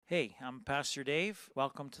Hey, I'm Pastor Dave.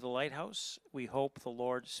 Welcome to the Lighthouse. We hope the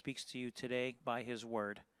Lord speaks to you today by His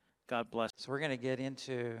Word. God bless. So we're going to get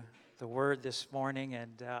into the Word this morning,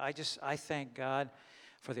 and I thank God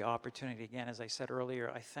for the opportunity. Again, as I said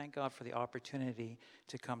earlier, I thank God for the opportunity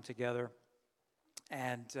to come together.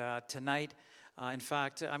 And tonight, in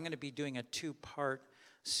fact, I'm going to be doing a two-part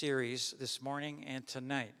series this morning and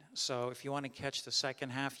tonight. So if you want to catch the second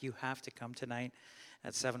half, you have to come tonight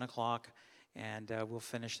at 7 o'clock. And we'll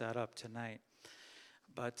finish that up tonight.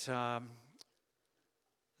 But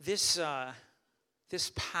this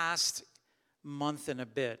past month and a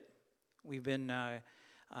bit, we've been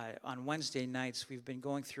on Wednesday nights. We've been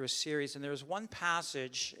going through a series, and there was one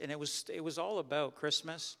passage, and it was all about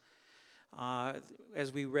Christmas.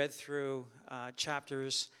 As we read through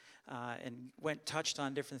chapters and touched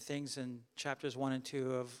on different things in chapters 1 and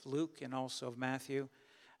 2 of Luke and also of Matthew.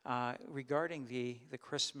 Regarding the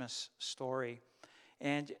Christmas story.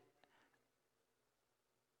 And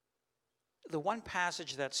the one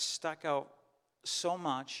passage that stuck out so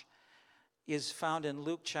much is found in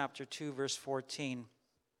Luke chapter 2, verse 14.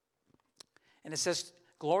 And it says,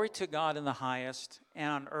 "Glory to God in the highest, and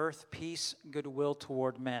on earth peace, goodwill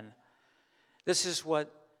toward men." This is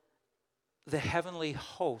what the heavenly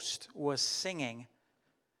host was singing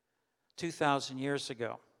 2,000 years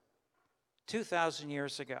ago. 2,000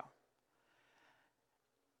 years ago.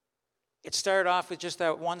 It started off with just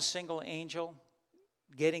that one single angel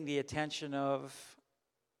getting the attention of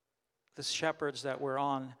the shepherds that were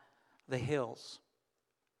on the hills.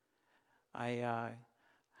 I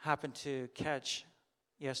happened to catch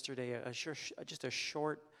yesterday just a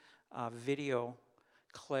short video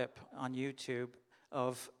clip on YouTube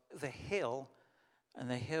of the hill and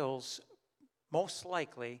the hills, most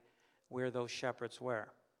likely where those shepherds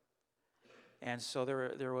were. And so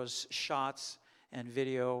there was shots and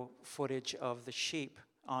video footage of the sheep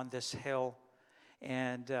on this hill.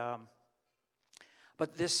 And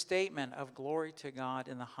but this statement of glory to God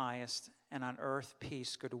in the highest, and on earth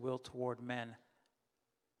peace, goodwill toward men,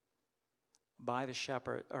 by the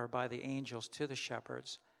shepherd or by the angels to the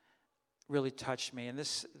shepherds, really touched me. And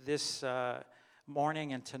this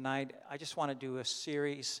morning and tonight, I just want to do a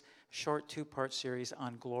short two-part series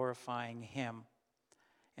on glorifying Him.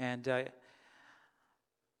 And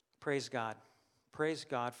praise God. Praise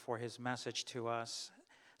God for His message to us.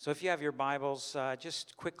 So if you have your Bibles,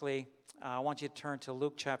 just quickly, I want you to turn to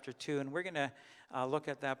Luke chapter 2, and we're going to look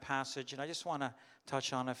at that passage. And I just want to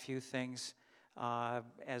touch on a few things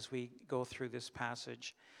as we go through this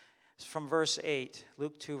passage. It's from verse 8,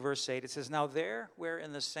 Luke 2, verse 8. It says, "Now there were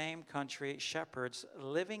in the same country shepherds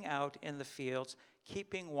living out in the fields,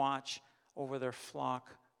 keeping watch over their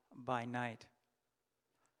flock by night."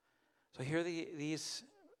 So here these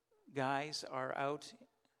guys are out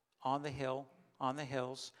on the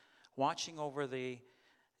hills, watching over the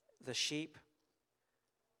sheep.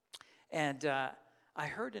 And I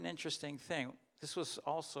heard an interesting thing. This was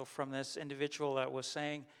also from this individual that was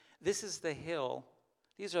saying, these are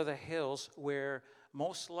the hills where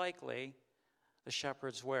most likely the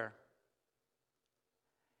shepherds were.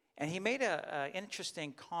 And he made an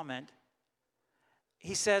interesting comment.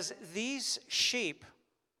 He says, these sheep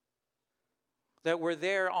that were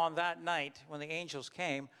there on that night when the angels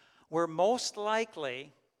came were most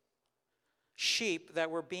likely sheep that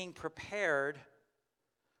were being prepared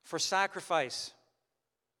for sacrifice.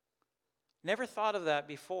 Never thought of that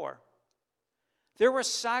before. There were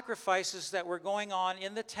sacrifices that were going on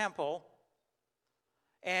in the temple,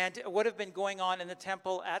 and would have been going on in the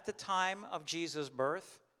temple at the time of Jesus'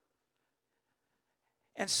 birth.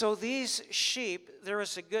 And so these sheep, there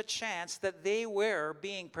was a good chance that they were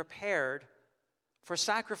being prepared for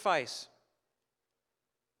sacrifice.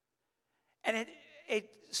 And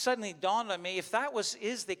it suddenly dawned on me, if that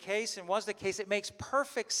is the case and was the case, it makes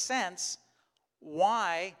perfect sense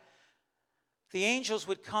why the angels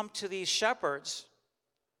would come to these shepherds,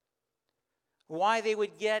 why they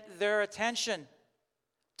would get their attention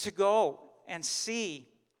to go and see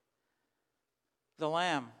the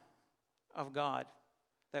Lamb of God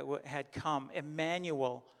that had come,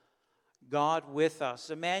 Emmanuel, God with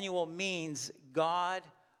us. Emmanuel means God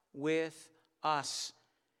with us.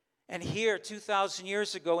 And here, 2,000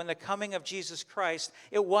 years ago, in the coming of Jesus Christ,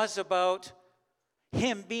 it was about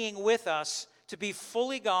Him being with us to be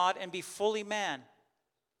fully God and be fully man.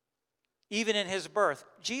 Even in His birth,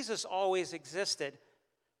 Jesus always existed.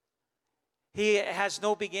 He has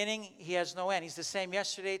no beginning, He has no end. He's the same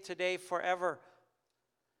yesterday, today, forever.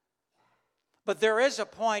 But there is a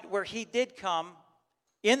point where He did come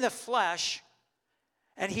in the flesh,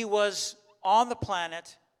 and He was on the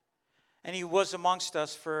planet, and He was amongst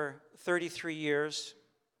us for 33 years,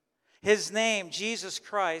 His name, Jesus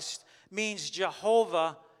Christ, means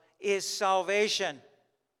Jehovah is salvation.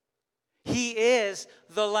 He is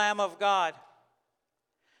the Lamb of God.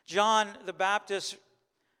 John the Baptist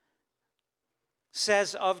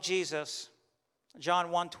says of Jesus, John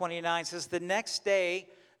 1:29 says, the next day,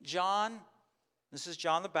 John, this is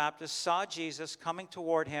John the Baptist, saw Jesus coming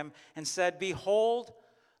toward him and said, behold,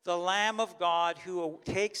 the Lamb of God who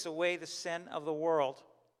takes away the sin of the world.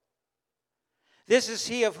 This is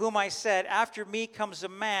he of whom I said, after me comes a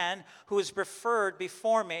man who is preferred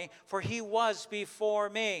before me, for he was before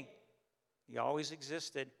me. He always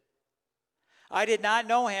existed. I did not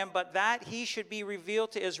know him, but that he should be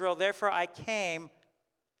revealed to Israel. Therefore I came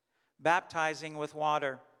baptizing with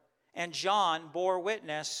water. And John bore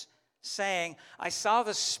witness, saying, I saw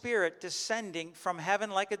the Spirit descending from heaven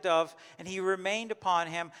like a dove, and he remained upon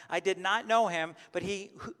him. I did not know him, but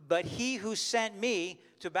he who sent me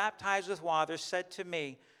to baptize with water said to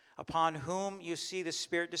me, upon whom you see the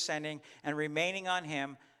Spirit descending and remaining on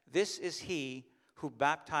him, this is he who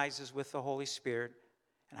baptizes with the Holy Spirit.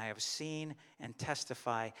 And I have seen and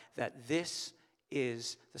testify that this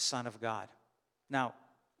is the Son of God. Now,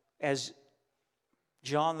 as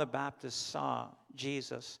John the Baptist saw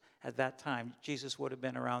Jesus at that time, Jesus would have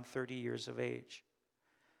been around 30 years of age.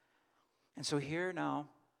 And so here now,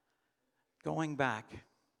 going back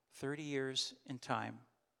 30 years in time,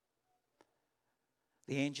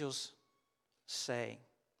 the angels say,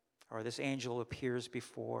 or this angel appears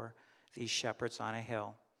before these shepherds on a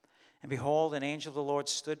hill. And behold, an angel of the Lord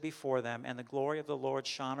stood before them, and the glory of the Lord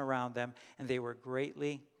shone around them, and they were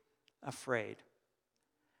greatly afraid.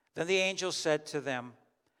 Then the angel said to them,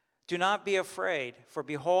 do not be afraid, for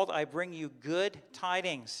behold, I bring you good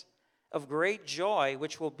tidings of great joy,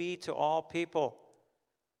 which will be to all people.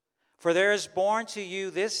 For there is born to you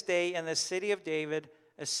this day in the city of David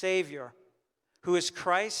a Savior, who is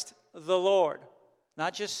Christ the Lord.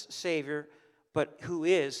 Not just Savior, but who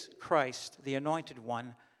is Christ, the Anointed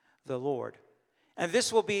One, the Lord. And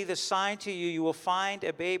this will be the sign to you. You will find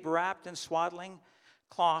a babe wrapped in swaddling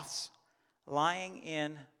cloths, lying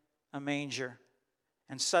in a manger.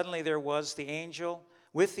 And suddenly there was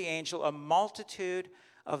with the angel, a multitude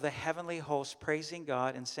of the heavenly host praising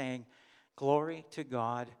God and saying, glory to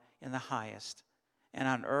God in the highest, and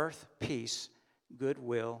on earth peace,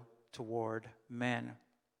 goodwill toward men.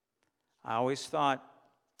 I always thought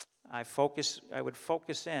I would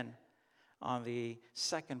focus in on the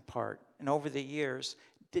second part. And over the years,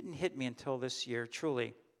 it didn't hit me until this year,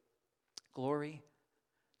 truly. Glory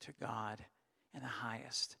to God in the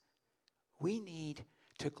highest. We need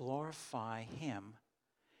to glorify Him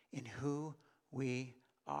in who we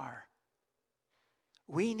are.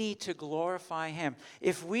 We need to glorify Him.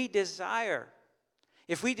 If we desire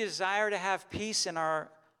to have peace in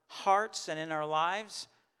our hearts and in our lives,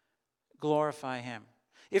 glorify Him.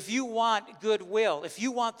 If you want goodwill, if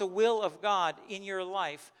you want the will of God in your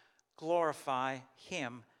life, glorify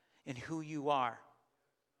Him in who you are.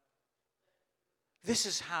 This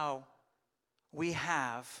is how we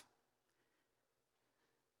have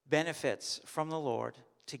benefits from the Lord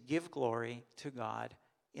to give glory to God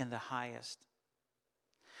in the highest.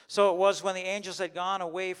 So it was when the angels had gone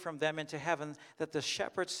away from them into heaven that the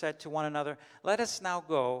shepherds said to one another, let us now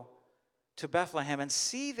go to Bethlehem and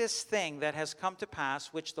see this thing that has come to pass,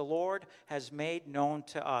 which the Lord has made known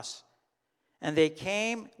to us. And they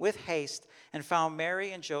came with haste and found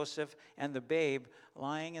Mary and Joseph and the babe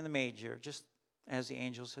lying in the manger, just as the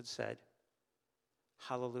angels had said.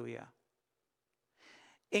 Hallelujah.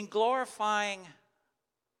 In glorifying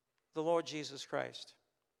the Lord Jesus Christ,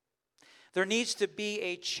 there needs to be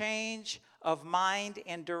a change of mind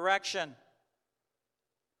and direction.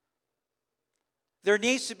 There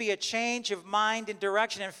needs to be a change of mind and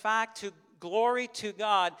direction. In fact, to glory to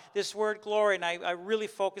God, this word glory, and I really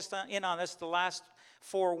focused in on this the last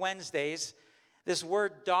 4 Wednesdays, this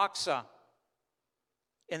word doxa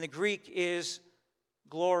in the Greek is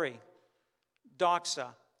glory, doxa.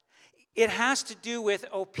 It has to do with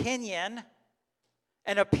opinion.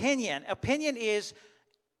 An opinion is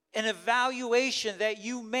an evaluation that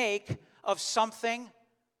you make of something,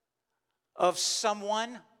 of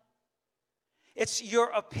someone. It's your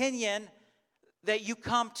opinion that you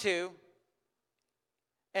come to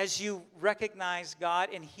as you recognize God.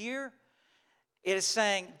 And here it is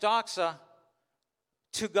saying, doxa,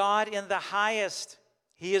 to God in the highest.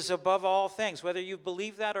 He is above all things. Whether you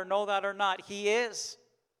believe that or know that or not, He is.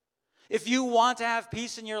 If you want to have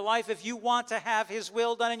peace in your life, if you want to have His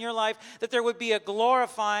will done in your life, that there would be a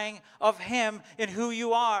glorifying of Him in who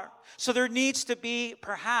you are. So there needs to be,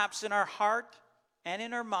 perhaps in our heart and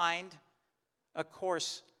in our mind, a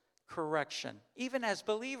course correction, even as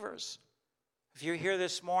believers. If you're here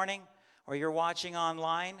this morning or you're watching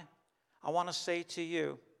online, I want to say to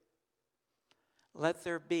you, let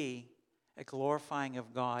there be a glorifying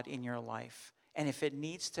of God in your life. And if there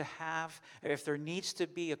needs to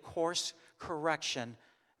be a course correction,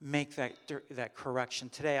 make that correction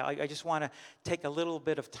today. I just want to take a little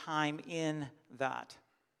bit of time in that.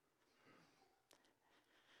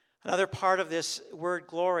 Another part of this word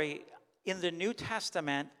glory in the New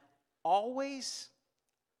Testament always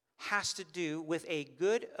has to do with a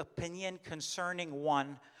good opinion concerning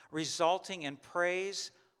one, resulting in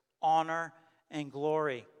praise, honor, and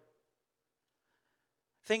glory.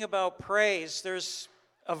 Thing about praise, there's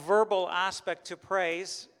a verbal aspect to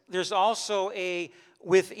praise. There's also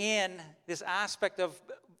this aspect of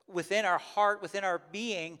within our heart, within our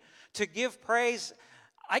being, to give praise.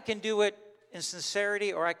 I can do it in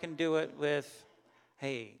sincerity, or I can do it with,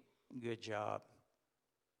 hey, good job.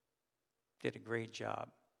 Did a great job.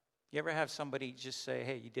 You ever have somebody just say,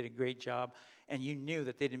 hey, you did a great job, and you knew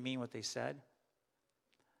that they didn't mean what they said?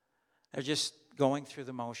 They're just going through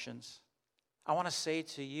the motions. I want to say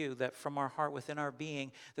to you that from our heart, within our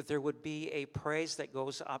being, that there would be a praise that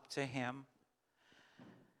goes up to Him.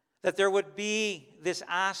 That there would be this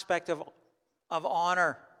aspect of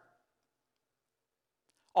honor.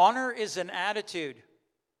 Honor is an attitude.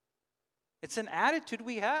 It's an attitude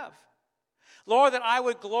we have. Lord, that I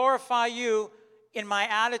would glorify you in my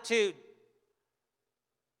attitude.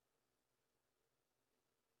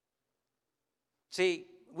 See,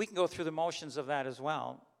 we can go through the motions of that as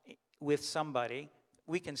well with somebody.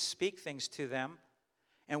 We can speak things to them,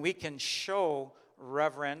 and we can show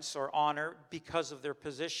reverence or honor because of their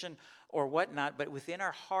position or whatnot. But within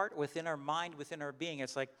our heart, within our mind, within our being,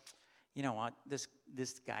 it's like, you know what? This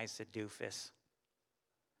guy's a doofus.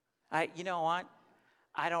 You know what?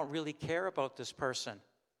 I don't really care about this person.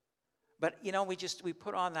 But, we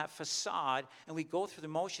put on that facade and we go through the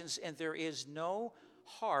motions, and there is no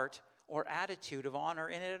heart or attitude of honor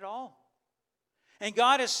in it at all. And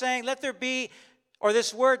God is saying, let there be, or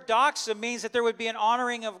this word doxa means that there would be an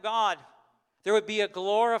honoring of God. There would be a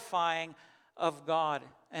glorifying of God,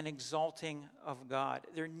 an exalting of God.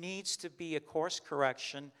 There needs to be a course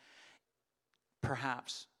correction,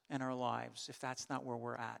 perhaps, in our lives, if that's not where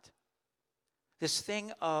we're at. This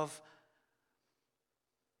thing of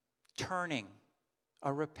turning,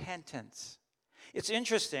 a repentance. It's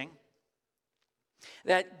interesting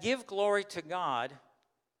that give glory to God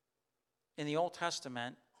in the Old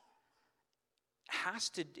Testament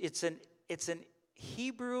it's an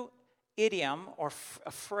Hebrew idiom or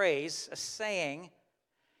a phrase, a saying,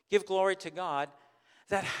 give glory to God,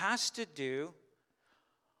 that has to do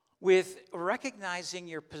with recognizing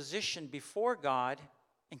your position before God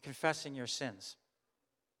and confessing your sins.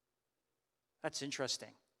 That's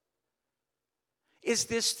interesting. Is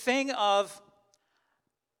this thing of,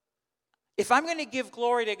 if I'm going to give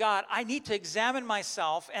glory to God, I need to examine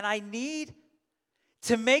myself, and I need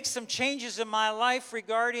to make some changes in my life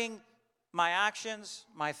regarding my actions,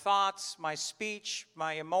 my thoughts, my speech,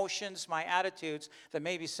 my emotions, my attitudes that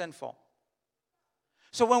may be sinful.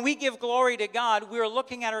 So when we give glory to God, we're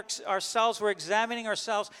looking at ourselves, we're examining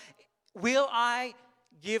ourselves. Will I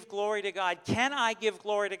give glory to God? Can I give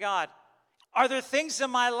glory to God? Are there things in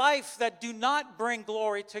my life that do not bring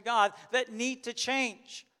glory to God that need to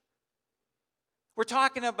change? We're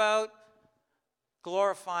talking about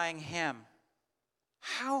glorifying Him.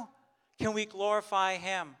 How can we glorify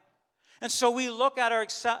Him? And so we look at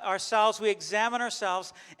ourselves, we examine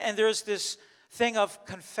ourselves, and there's this thing of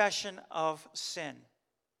confession of sin.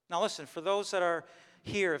 Now listen, for those that are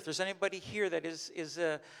here, if there's anybody here that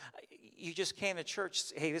you just came to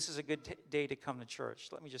church, hey, this is a good day to come to church.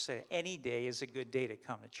 Let me just say, any day is a good day to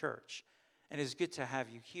come to church. And it's good to have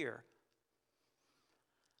you here.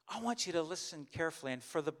 I want you to listen carefully, and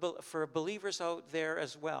for believers out there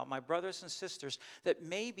as well, my brothers and sisters, that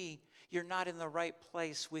maybe you're not in the right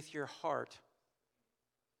place with your heart.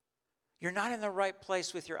 You're not in the right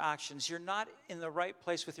place with your actions. You're not in the right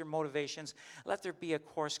place with your motivations. Let there be a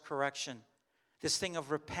course correction. This thing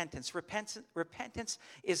of repentance. Repentance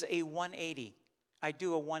is a 180. I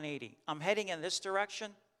do a 180. I'm heading in this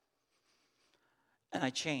direction, and I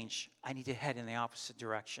change. I need to head in the opposite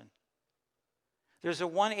direction. There's a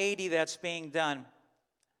 180 that's being done.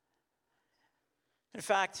 In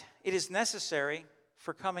fact, it is necessary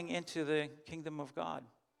for coming into the kingdom of God.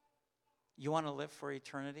 You want to live for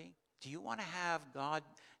eternity? Do you want to have God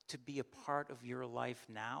to be a part of your life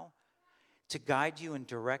now? To guide you and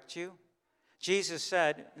direct you? Jesus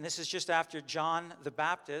said, and this is just after John the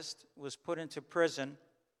Baptist was put into prison,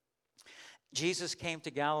 Jesus came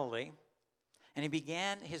to Galilee, And he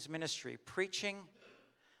began his ministry preaching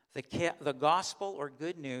the gospel or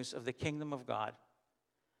good news of the kingdom of God.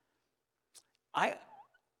 I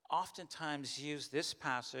oftentimes use this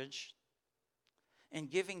passage in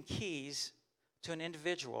giving keys to an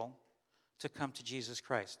individual to come to Jesus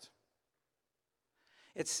Christ.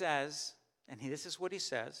 It says, and this is what he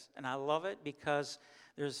says, and I love it because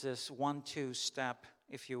there's this 1-2 step,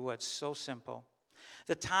 if you would, so simple.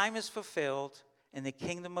 The time is fulfilled and the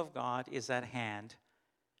kingdom of God is at hand.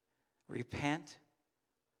 Repent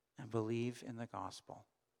and believe in the gospel.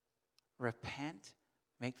 Repent,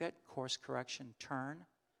 make that course correction, turn,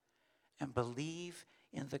 and believe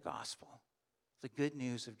in the gospel, the good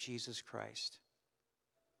news of Jesus Christ.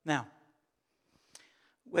 Now,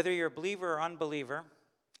 whether you're a believer or unbeliever,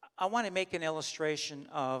 I want to make an illustration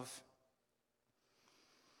of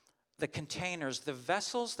the containers, the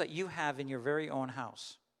vessels that you have in your very own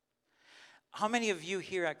house. How many of you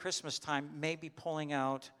here at Christmas time may be pulling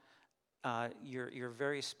out your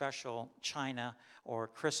very special china or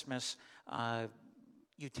Christmas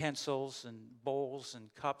utensils and bowls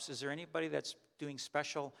and cups? Is there anybody that's doing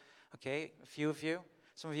special? Okay, a few of you.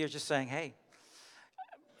 Some of you are just saying, hey,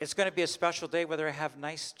 it's going to be a special day whether I have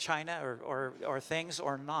nice china or things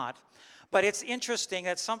or not. But it's interesting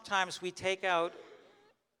that sometimes we take out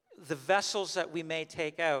the vessels that we may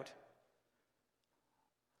take out,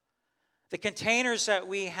 the containers that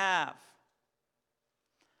we have.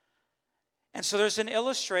 And so there's an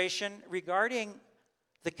illustration regarding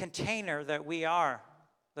the container that we are,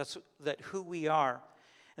 that who we are.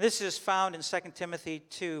 And this is found in 2 Timothy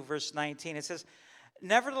 2, verse 19. It says,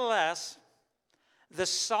 nevertheless, the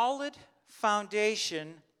solid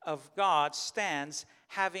foundation of God stands,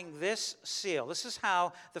 having this seal. This is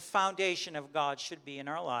how the foundation of God should be in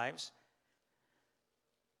our lives.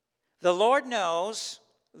 The Lord knows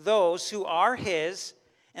those who are his,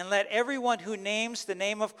 and let everyone who names the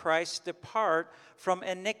name of Christ depart from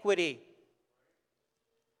iniquity.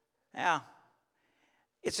 Now,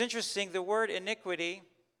 it's interesting, the word iniquity,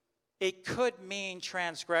 it could mean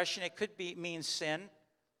transgression, it could mean sin,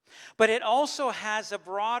 but it also has a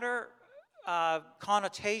broader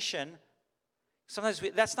connotation. Sometimes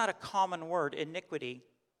that's not a common word, iniquity.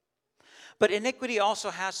 But iniquity also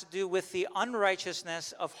has to do with the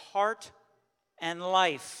unrighteousness of heart and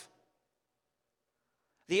life.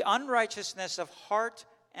 The unrighteousness of heart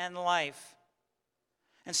and life.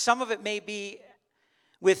 And some of it may be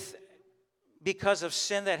because of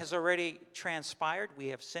sin that has already transpired. We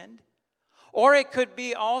have sinned. Or it could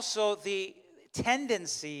be also the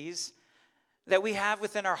tendencies that we have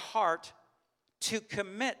within our heart to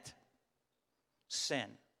commit sin.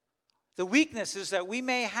 The weaknesses that we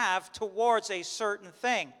may have towards a certain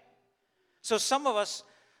thing. So some of us,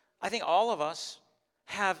 I think all of us,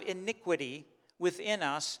 have iniquity within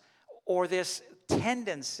us, or this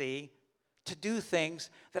tendency to do things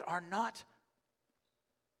that are not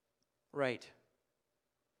right.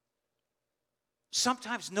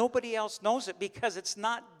 Sometimes nobody else knows it because it's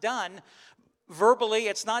not done verbally,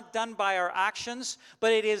 it's not done by our actions,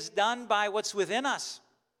 but it is done by what's within us.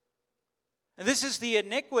 And this is the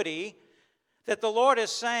iniquity that the Lord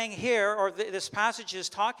is saying here, or this passage is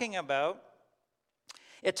talking about.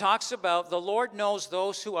 It talks about the Lord knows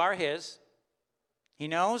those who are his. He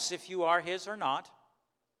knows if you are his or not.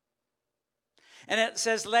 And it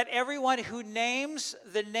says, let everyone who names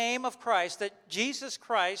the name of Christ, that Jesus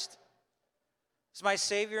Christ is my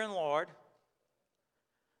Savior and Lord,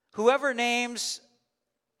 whoever names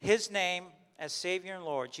his name as Savior and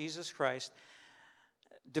Lord, Jesus Christ,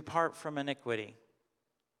 depart from iniquity.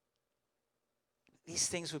 These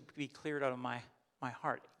things would be cleared out of my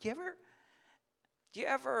heart. Do you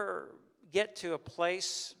ever get to a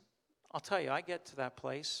place? I'll tell you, I get to that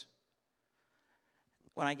place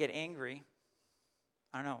when I get angry.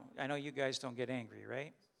 I know you guys don't get angry,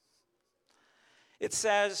 right? It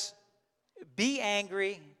says, be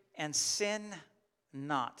angry and sin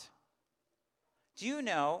not. Do you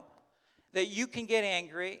know that you can get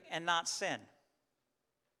angry and not sin?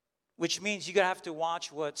 Which means you have to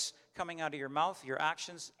watch what's coming out of your mouth, your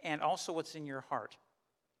actions, and also what's in your heart.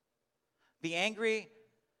 Be angry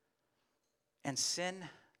and sin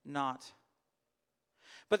not.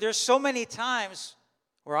 But there's so many times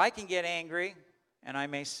where I can get angry and I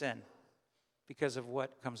may sin because of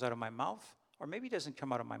what comes out of my mouth. Or maybe it doesn't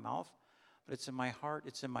come out of my mouth, but it's in my heart,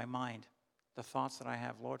 it's in my mind. The thoughts that I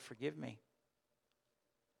have, Lord, forgive me.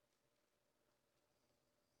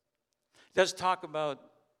 It does talk about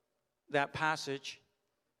that passage,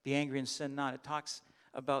 be angry and sin not. It talks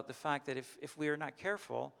about the fact that if we are not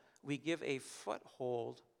careful, we give a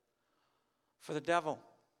foothold for the devil.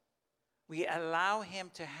 We allow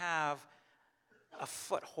him to have a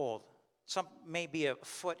foothold. Some may be a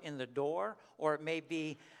foot in the door, or it may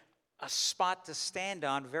be a spot to stand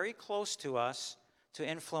on very close to us to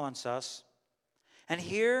influence us. And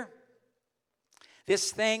here,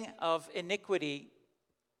 this thing of iniquity,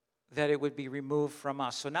 that it would be removed from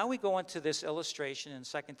us. So now we go into this illustration in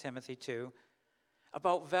 2 Timothy 2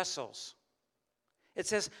 about vessels. It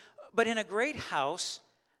says, but in a great house,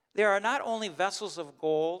 there are not only vessels of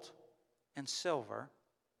gold and silver,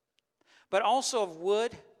 but also of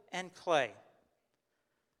wood and clay,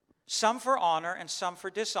 some for honor and some for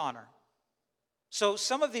dishonor. So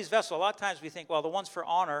some of these vessels, a lot of times we think, well, the ones for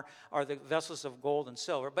honor are the vessels of gold and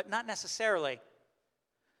silver, but not necessarily.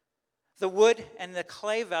 The wood and the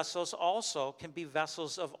clay vessels also can be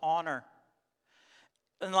vessels of honor.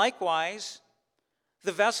 And likewise,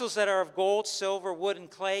 the vessels that are of gold, silver, wood,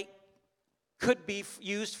 and clay could be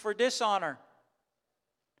used for dishonor.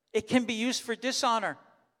 It can be used for dishonor.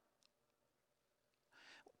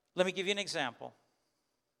 Let me give you an example.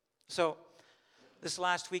 So, this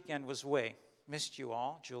last weekend was away. Missed you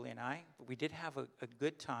all, Julie and I, but we did have a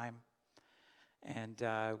good time. And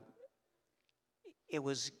it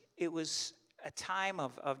was a time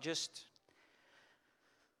of just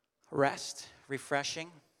rest,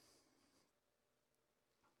 refreshing.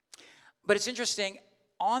 But it's interesting,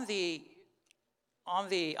 underneath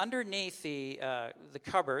the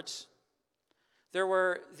cupboards, there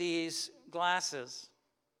were these glasses.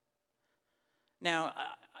 Now,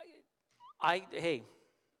 I'm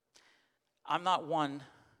not one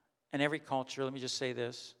in every culture. Let me just say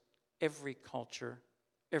this: every culture,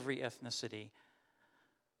 every ethnicity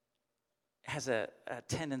has a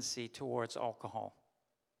tendency towards alcohol.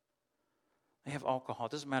 They have alcohol.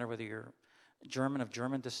 It doesn't matter whether you're German, of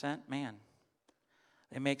German descent. Man,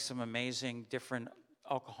 they make some amazing different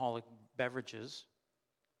alcoholic beverages.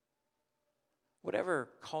 Whatever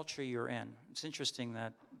culture you're in, it's interesting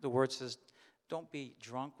that the word says, don't be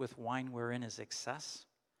drunk with wine wherein is excess,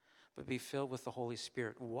 but be filled with the Holy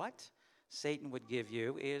Spirit. What Satan would give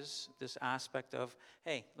you is this aspect of,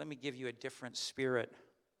 hey, let me give you a different spirit.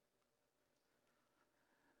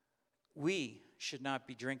 We should not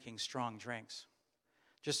be drinking strong drinks.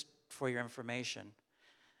 Just for your information,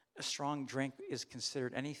 a strong drink is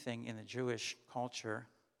considered anything in the Jewish culture,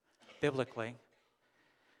 biblically,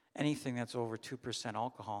 anything that's over 2%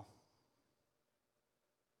 alcohol.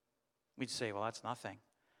 We'd say, well, that's nothing.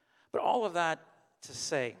 But all of that to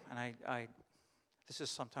say, and I this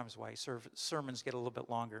is sometimes why sermons get a little bit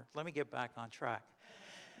longer. Let me get back on track.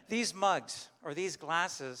 These mugs, or these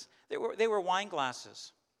glasses, they were wine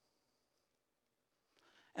glasses.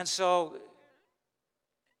 And so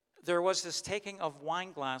there was this taking of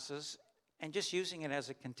wine glasses and just using it as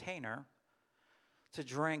a container to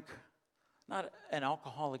drink, not an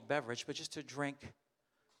alcoholic beverage, but just to drink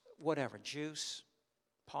whatever, juice,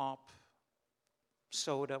 pop,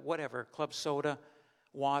 soda, whatever, club soda,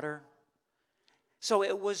 water. So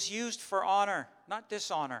it was used for honor, not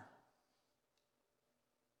dishonor.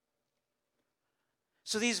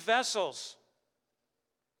 So these vessels.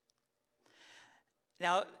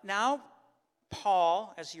 Now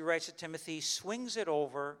Paul, as he writes to Timothy, swings it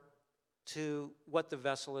over to what the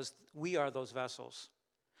vessel is. We are those vessels.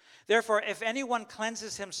 Therefore, if anyone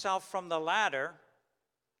cleanses himself from the latter,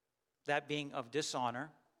 that being of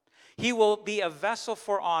dishonor, he will be a vessel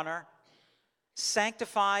for honor,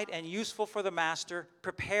 sanctified and useful for the master,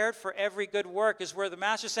 prepared for every good work. Is where the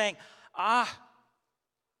master's saying,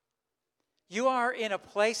 you are in a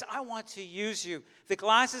place, I want to use you. The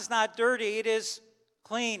glass is not dirty, it is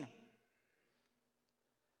clean.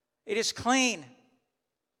 It is clean.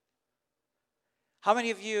 How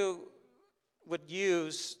many of you would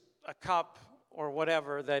use a cup or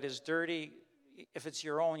whatever that is dirty? If it's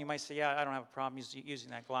your own, you might say, yeah, I don't have a problem using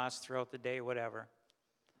that glass throughout the day, whatever.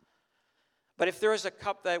 But if there was a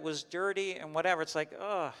cup that was dirty and whatever, it's like,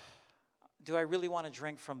 do I really want to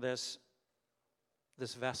drink from this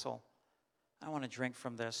vessel? I want to drink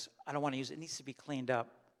from this. I don't want to use it. It needs to be cleaned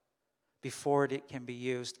up before it can be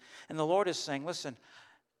used. And the Lord is saying, listen,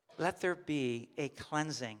 let there be a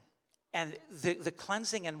cleansing. And the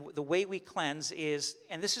cleansing and the way we cleanse is,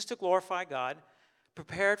 and this is to glorify God,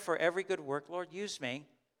 prepared for every good work. Lord, use me.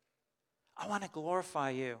 I want to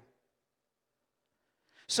glorify you.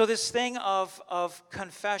 So this thing of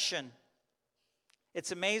confession,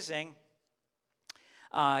 it's amazing.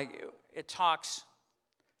 It talks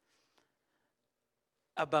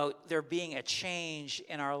about there being a change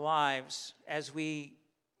in our lives as we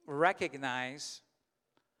recognize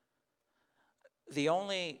the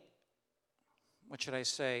only,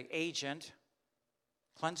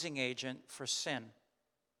 cleansing agent for sin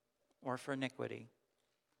or for iniquity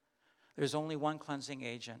There's only one cleansing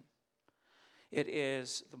agent. It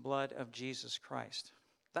is the blood of Jesus Christ.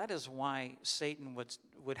 That is why Satan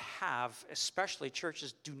would have, especially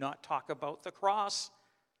churches, do not talk about the cross.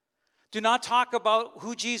 Do not talk about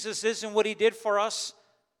who Jesus is and what he did for us.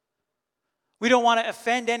 We don't want to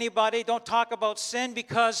offend anybody. Don't talk about sin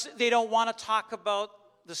because they don't want to talk about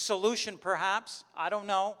the solution, perhaps. I don't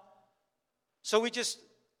know. So we just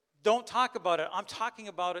don't talk about it. I'm talking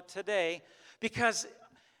about it today because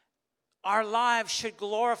our lives should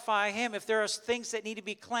glorify him. If there are things that need to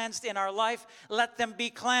be cleansed in our life, let them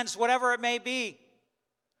be cleansed, whatever it may be.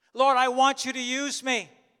 Lord, I want you to use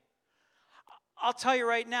me. I'll tell you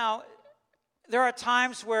right now, there are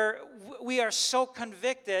times where we are so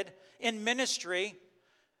convicted in ministry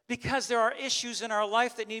because there are issues in our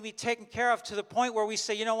life that need to be taken care of to the point where we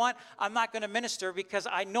say, you know what, I'm not going to minister because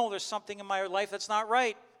I know there's something in my life that's not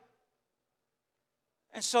right.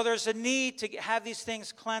 And so there's a need to have these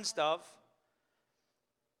things cleansed of.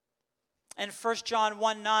 And 1 John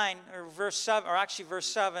 1:9, or verse 7, or actually verse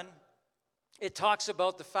 7, it talks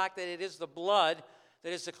about the fact that it is the blood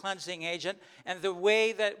that is the cleansing agent. And the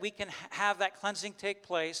way that we can have that cleansing take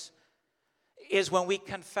place is when we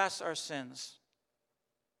confess our sins.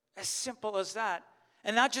 As simple as that.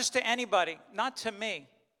 And not just to anybody, not to me.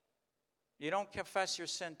 You don't confess your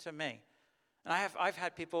sin to me. And I've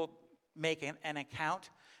had people make an account,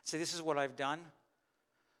 say, this is what I've done.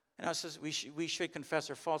 And I says, we should confess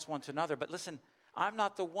our faults one to another. But listen, I'm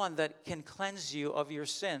not the one that can cleanse you of your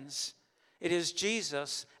sins. It is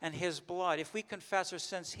Jesus and his blood. If we confess our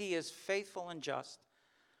sins, he is faithful and just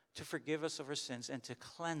to forgive us of our sins and to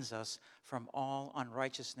cleanse us from all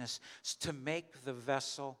unrighteousness, to make the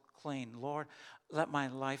vessel clean. Lord, let my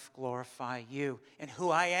life glorify you and who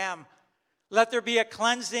I am. Let there be a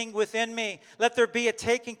cleansing within me. Let there be a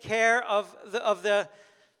taking care of the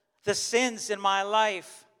sins in my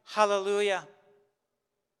life. Hallelujah.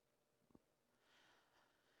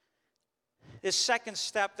 This second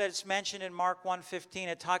step that is mentioned in Mark 1:15,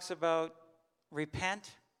 it talks about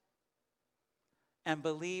repent and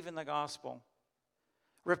believe in the gospel.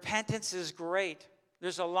 Repentance is great.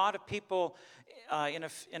 There's a lot of people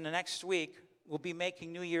in the next week will be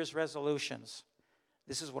making New Year's resolutions.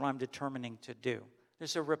 This is what I'm determining to do.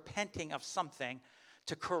 There's a repenting of something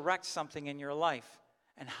to correct something in your life.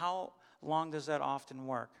 And how long does that often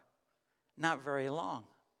work? Not very long.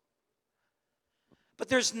 But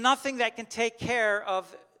there's nothing that can take care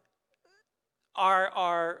of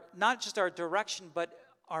our not just our direction, but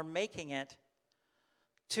our making it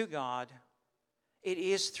to God. It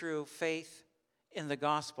is through faith in the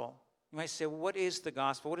gospel. You might say, well, what is the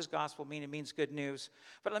gospel? What does gospel mean? It means good news.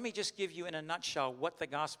 But let me just give you in a nutshell what the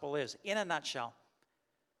gospel is. In a nutshell.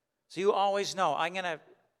 So you always know,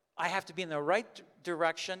 I have to be in the right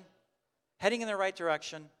direction, heading in the right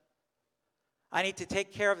direction. I need to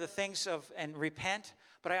take care of the things and repent,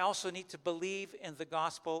 but I also need to believe in the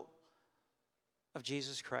gospel of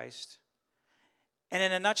Jesus Christ. And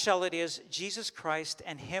in a nutshell, it is Jesus Christ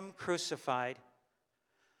and him crucified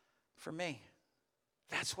for me.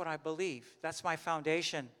 That's what I believe. That's my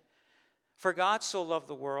foundation. For God so loved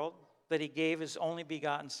the world that he gave his only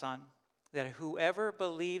begotten Son, that whoever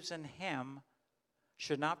believes in him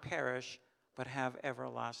should not perish, but have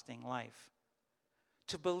everlasting life.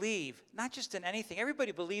 To believe, not just in anything.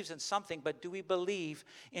 Everybody believes in something, but do we believe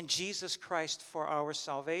in Jesus Christ for our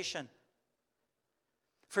salvation?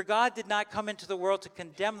 For God did not come into the world to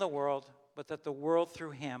condemn the world, but that the world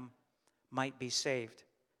through him might be saved.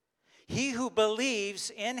 He who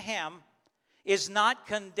believes in him is not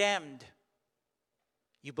condemned.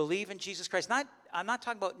 You believe in Jesus Christ. I'm not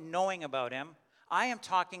talking about knowing about him. I am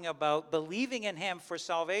talking about believing in him for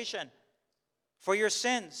salvation, for your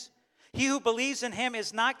sins. He who believes in him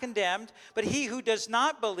is not condemned, but he who does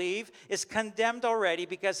not believe is condemned already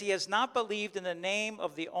because he has not believed in the name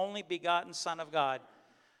of the only begotten Son of God,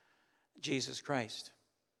 Jesus Christ.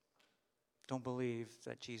 Don't believe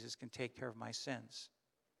that Jesus can take care of my sins.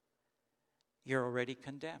 You're already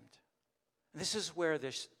condemned. This is where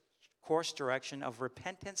this course direction of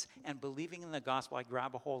repentance and believing in the gospel, I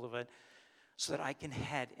grab a hold of it so that I can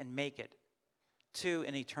head and make it to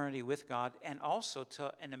an eternity with God and also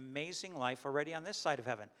to an amazing life already on this side of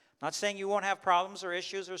heaven. Not saying you won't have problems or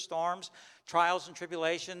issues or storms, trials and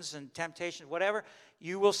tribulations and temptations, whatever.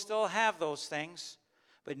 You will still have those things,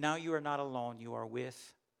 but now you are not alone. You are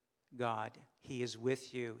with God. He is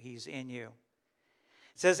with you. He's in you.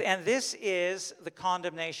 It says, and this is the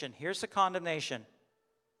condemnation. Here's the condemnation.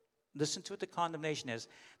 Listen to what the condemnation is.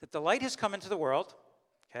 That the light has come into the world,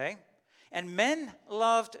 okay? And men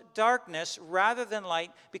loved darkness rather than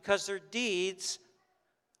light because their deeds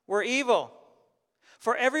were evil.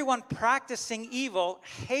 For everyone practicing evil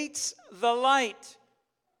hates the light.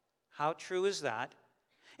 How true is that?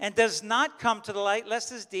 And does not come to the light, lest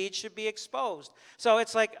his deeds should be exposed. So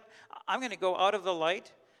it's like, I'm going to go out of the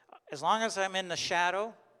light. As long as I'm in the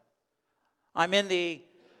shadow, I'm in the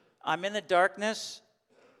darkness,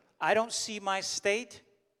 I don't see my state,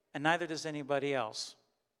 and neither does anybody else,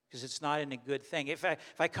 because it's not in a good thing. If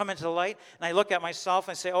I come into the light and I look at myself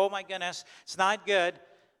and say, oh my goodness, it's not good,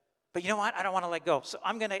 but you know what? I don't want to let go. So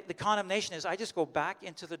the condemnation is I just go back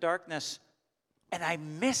into the darkness, and I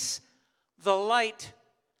miss the light.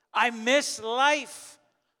 I miss life.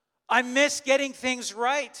 I miss getting things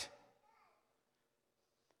right.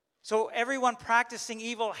 So everyone practicing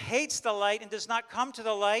evil hates the light and does not come to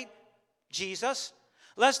the light, Jesus,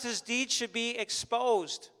 lest his deeds should be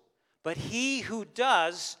exposed. But he who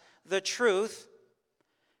does the truth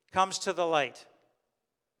comes to the light.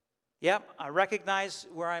 Yep, I recognize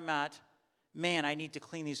where I'm at. Man, I need to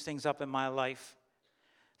clean these things up in my life,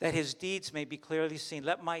 that his deeds may be clearly seen.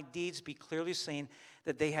 Let my deeds be clearly seen,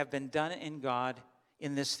 that they have been done in God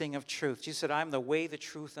in this thing of truth. Jesus said, I'm the way, the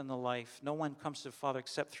truth, and the life. No one comes to the Father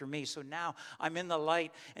except through me. So now I'm in the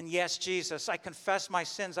light. And yes, Jesus, I confess my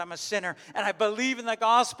sins. I'm a sinner. And I believe in the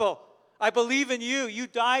gospel. I believe in you. You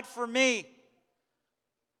died for me.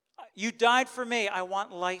 You died for me. I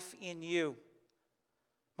want life in you.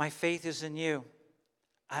 My faith is in you.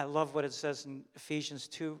 I love what it says in Ephesians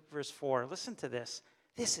 2, verse 4. Listen to this.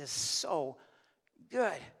 This is so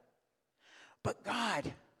good. But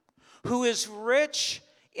God, who is rich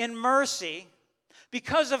in mercy,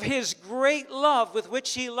 because of his great love with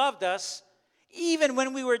which he loved us, even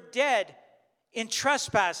when we were dead in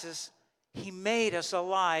trespasses, he made us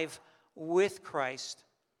alive with Christ.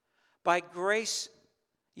 By grace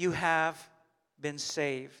you have been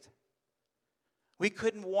saved. We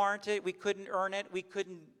couldn't warrant it. We couldn't earn it. We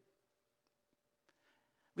couldn't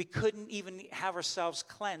even have ourselves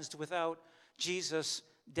cleansed without Jesus'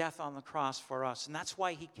 death on the cross for us. And that's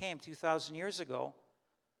why he came 2,000 years ago.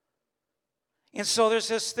 And so there's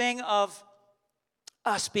this thing of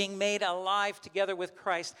us being made alive together with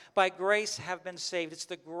Christ. By grace have been saved. It's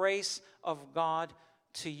the grace of God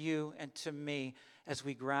to you and to me as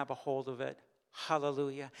we grab a hold of it.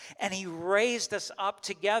 Hallelujah. And he raised us up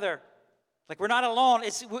together. Like we're not alone.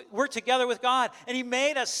 We're together with God. And he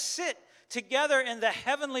made us sit together in the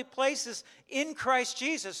heavenly places in Christ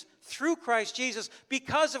Jesus, through Christ Jesus,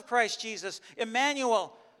 because of Christ Jesus.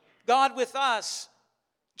 Emmanuel, God with us.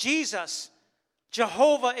 Jesus,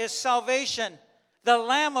 Jehovah is salvation. The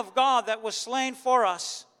Lamb of God that was slain for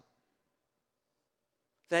us.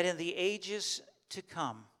 That in the ages to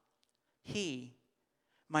come, he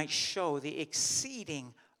might show the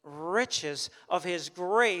exceeding riches of his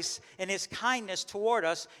grace and his kindness toward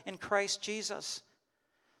us in Christ Jesus.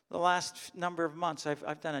 The last number of months,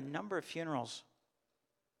 I've done a number of funerals.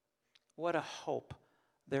 What a hope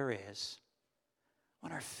there is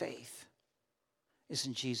when our faith is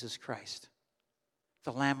in Jesus Christ,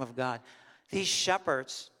 the Lamb of God. These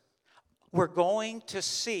shepherds were going to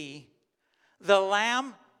see the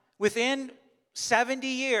Lamb within 70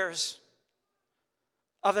 years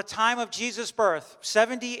of the time of Jesus' birth,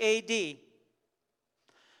 70 A.D.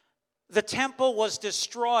 The temple was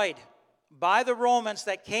destroyed by the Romans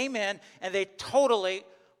that came in, and they totally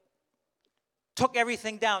took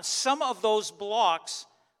everything down. Some of those blocks,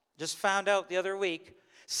 just found out the other week,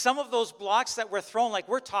 some of those blocks that were thrown, like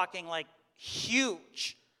we're talking like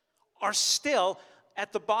huge, are still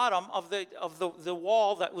at the bottom of the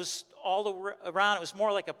wall that was all around. It was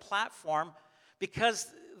more like a platform because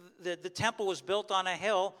the temple was built on a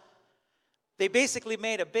hill. They basically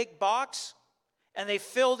made a big box and they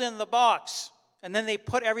filled in the box. And then they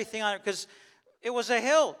put everything on it because it was a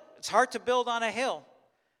hill. It's hard to build on a hill.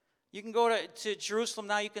 You can go to Jerusalem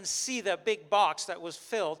now, you can see the big box that was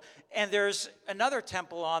filled. And there's another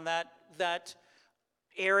temple on that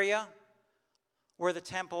area where the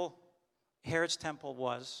temple, Herod's temple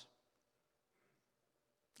was.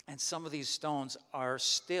 And some of these stones are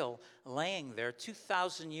still laying there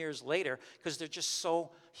 2,000 years later because they're just so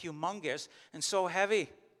humongous and so heavy.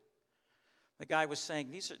 The guy was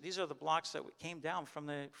saying, these are the blocks that came down from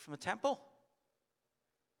the temple.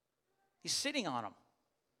 He's sitting on them.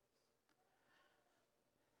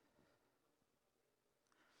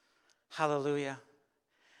 Hallelujah.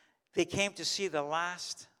 They came to see the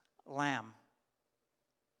last lamb,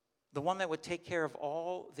 the one that would take care of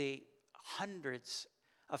all the hundreds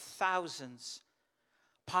of thousands,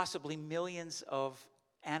 possibly millions of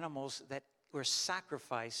animals that were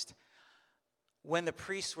sacrificed when the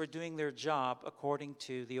priests were doing their job according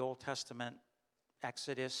to the Old Testament,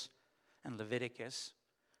 Exodus and Leviticus.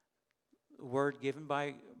 word given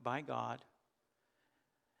by God,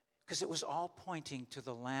 because it was all pointing to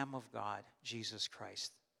the Lamb of God, Jesus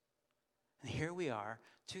Christ. And here we are,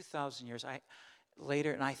 2,000 years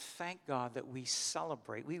later, and I thank God that we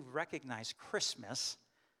celebrate, we recognize Christmas.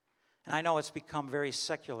 And I know it's become very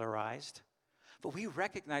secularized, but we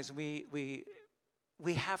recognize we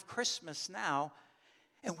have Christmas now,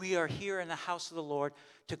 and we are here in the house of the Lord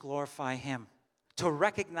to glorify Him, to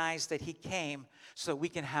recognize that He came so that we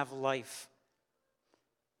can have life.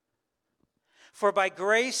 For by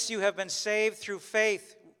grace you have been saved through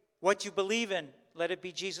faith, what you believe in. Let it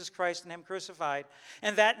be Jesus Christ and Him crucified.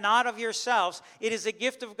 And that not of yourselves. It is a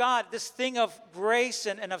gift of God. This thing of grace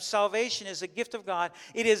and of salvation is a gift of God.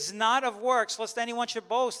 It is not of works, lest anyone should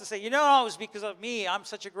boast and say, it was because of me. I'm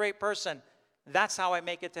such a great person. That's how I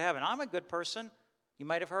make it to heaven. I'm a good person. You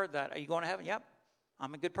might have heard that. Are you going to heaven? Yep.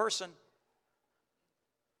 I'm a good person.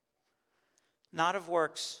 Not of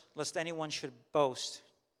works, lest anyone should boast.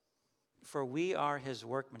 For we are His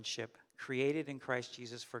workmanship, created in Christ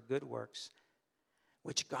Jesus for good works,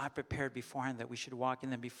 which God prepared beforehand that we should walk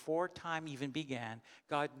in them. Before time even began,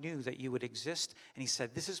 God knew that you would exist, and He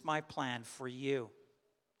said, this is my plan for you.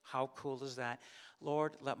 How cool is that?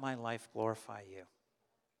 Lord, let my life glorify you.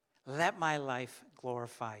 Let my life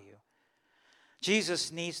glorify you.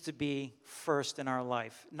 Jesus needs to be first in our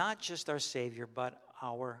life, not just our Savior, but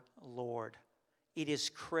our Lord. It is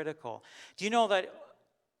critical. Do you know that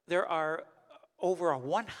there are over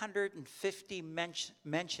 150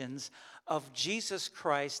 mentions of Jesus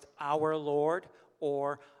Christ, our Lord,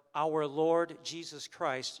 or our Lord Jesus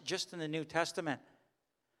Christ, just in the New Testament?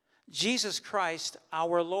 Jesus Christ,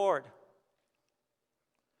 our Lord.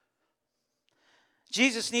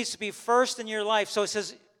 Jesus needs to be first in your life. So it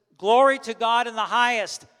says, glory to God in the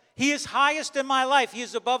highest. He is highest in my life. He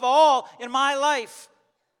is above all in my life.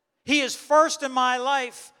 He is first in my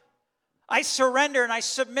life. I surrender and I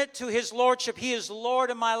submit to His lordship. He is Lord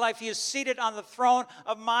in my life. He is seated on the throne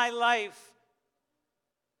of my life.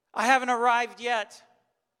 I haven't arrived yet.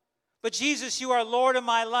 But Jesus, you are Lord in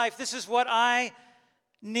my life. This is what I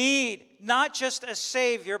need. Not just a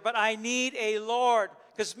Savior, but I need a Lord.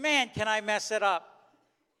 Because man, can I mess it up.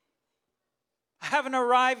 I haven't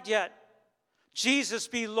arrived yet. Jesus,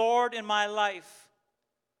 be Lord in my life.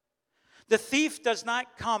 The thief does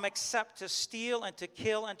not come except to steal and to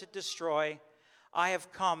kill and to destroy. I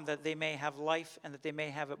have come that they may have life and that they may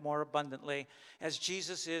have it more abundantly. As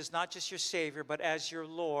Jesus is not just your Savior, but as your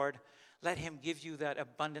Lord, let Him give you that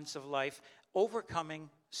abundance of life, overcoming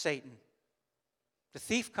Satan. The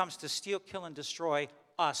thief comes to steal, kill, and destroy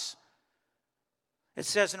us. It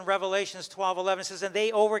says in Revelations 12:11, it says, and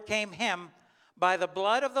they overcame him by the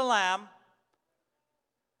blood of the Lamb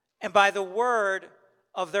and by the word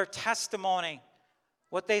of their testimony,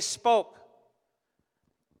 what they spoke.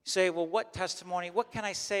 You say, well, what testimony? What can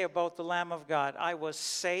I say about the Lamb of God? I was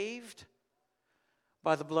saved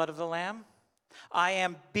by the blood of the Lamb. I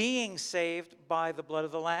am being saved by the blood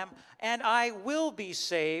of the Lamb, and I will be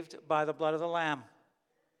saved by the blood of the Lamb.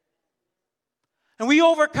 And we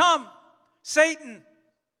overcome Satan.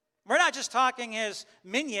 We're not just talking his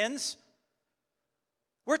minions.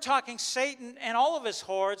 We're talking Satan and all of his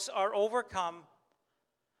hordes are overcome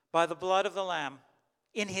by the blood of the Lamb.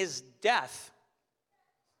 In his death,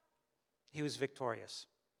 he was victorious.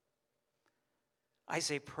 I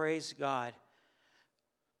say, praise God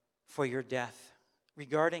for your death.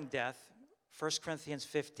 Regarding death, 1 Corinthians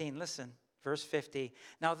 15, listen, verse 50.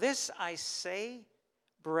 Now this I say,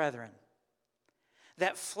 brethren,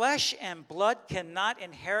 that flesh and blood cannot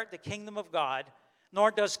inherit the kingdom of God,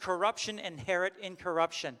 nor does corruption inherit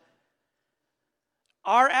incorruption.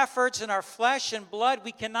 Our efforts in our flesh and blood,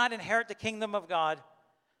 we cannot inherit the kingdom of God,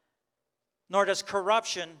 nor does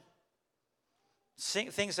corruption,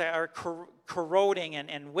 things that are corroding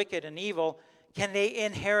and wicked and evil, can they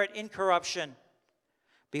inherit incorruption.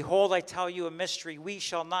 Behold, I tell you a mystery. We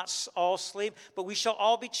shall not all sleep, but we shall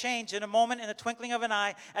all be changed in a moment, in the twinkling of an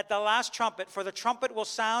eye, at the last trumpet. For the trumpet will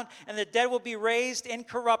sound, and the dead will be raised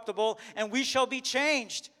incorruptible, and we shall be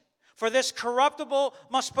changed. For this corruptible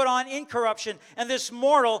must put on incorruption, and this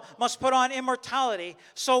mortal must put on immortality.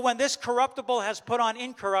 So when this corruptible has put on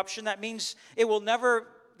incorruption, that means there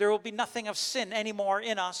will be nothing of sin anymore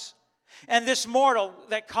in us. And this mortal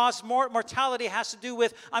that caused mortality has to do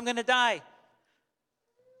with, I'm going to die.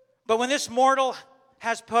 But when this mortal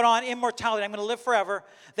has put on immortality, I'm going to live forever,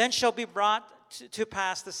 then shall be brought to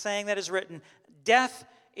pass the saying that is written, death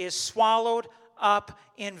is swallowed up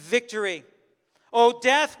in victory. O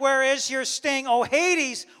death, where is your sting? O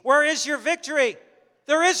Hades, where is your victory?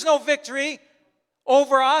 There is no victory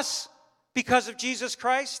over us because of Jesus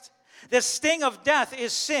Christ. The sting of death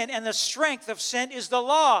is sin, and the strength of sin is the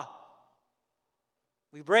law.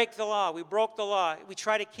 We break the law. We broke the law. We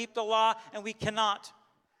try to keep the law, and we cannot.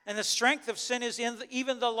 And the strength of sin is in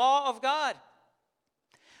even the law of God.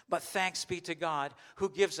 But thanks be to God who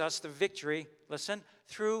gives us the victory, listen,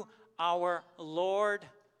 through our Lord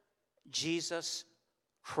Jesus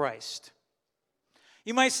Christ.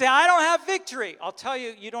 You might say, I don't have victory. I'll tell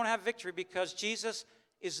you, you don't have victory because Jesus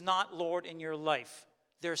is not Lord in your life.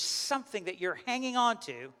 There's something that you're hanging on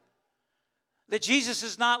to that Jesus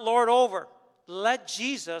is not Lord over. Let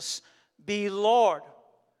Jesus be Lord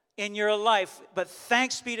in your life. But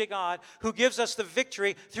thanks be to God who gives us the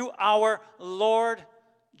victory through our Lord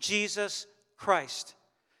Jesus Christ.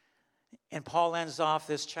 And Paul ends off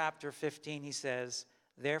this chapter 15. He says,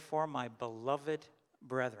 therefore, my beloved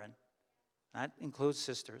brethren, that includes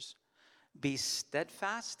sisters, be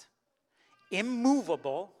steadfast,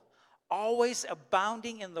 immovable, always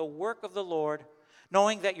abounding in the work of the Lord,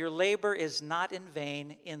 knowing that your labor is not in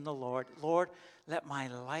vain in the Lord. Lord, let my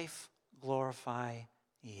life glorify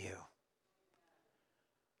you.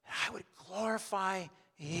 I would glorify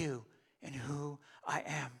you in who I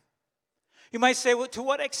am. You might say, well, to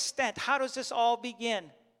what extent? How does this all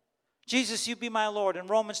begin? Jesus, you be my Lord. In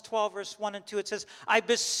Romans 12, verse 1 and 2, it says, I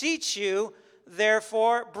beseech you,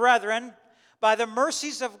 therefore, brethren, by the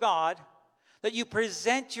mercies of God, that you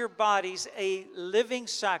present your bodies a living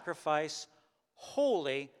sacrifice,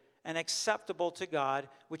 holy and acceptable to God,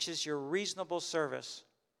 which is your reasonable service.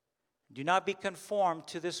 Do not be conformed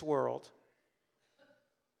to this world.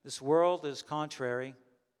 This world is contrary.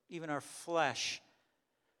 Even our flesh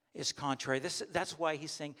is contrary. That's why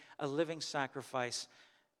he's saying a living sacrifice.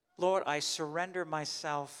 Lord, I surrender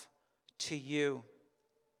myself to you,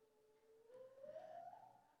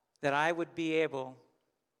 that I would be able,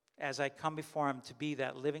 as I come before him, to be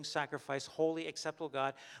that living sacrifice, holy, acceptable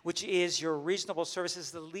God, which is your reasonable service,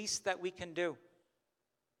 is the least that we can do.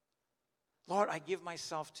 Lord, I give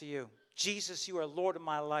myself to you. Jesus, you are Lord of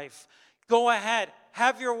my life. Go ahead,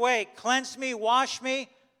 have your way. Cleanse me, wash me,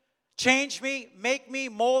 change me, make me,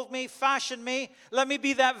 mold me, fashion me. Let me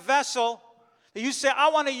be that vessel that you say, I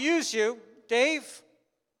want to use you, Dave.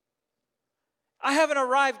 I haven't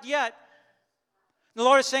arrived yet. The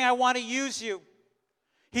Lord is saying, I want to use you.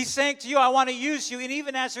 He's saying to you, I want to use you. And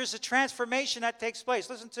even as there's a transformation that takes place,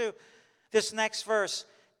 listen to this next verse.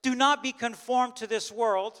 Do not be conformed to this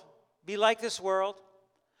world. Be like this world.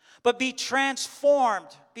 But be transformed.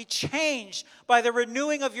 Be changed by the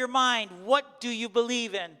renewing of your mind. What do you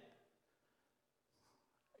believe in?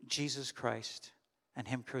 Jesus Christ and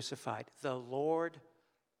him crucified. The Lord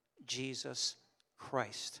Jesus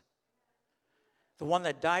Christ. The one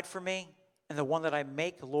that died for me and the one that I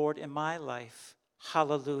make Lord in my life.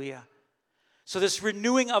 Hallelujah. So this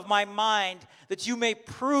renewing of my mind, that you may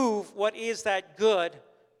prove what is that good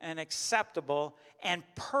and acceptable and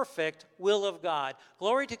perfect will of God.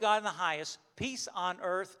 Glory to God in the highest, peace on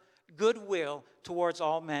earth, goodwill towards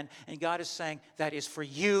all men. And God is saying that is for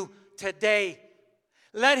you today.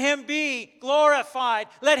 Let him be glorified.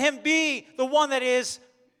 Let him be the one that is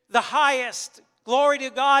the highest. Glory to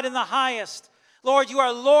God in the highest. Lord, you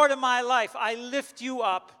are Lord of my life. I lift you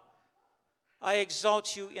up. I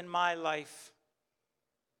exalt you in my life.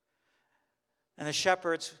 And the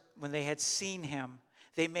shepherds, when they had seen him,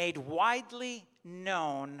 they made widely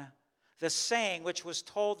known the saying which was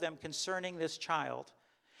told them concerning this child.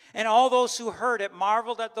 And all those who heard it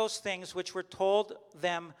marveled at those things which were told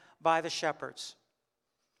them by the shepherds.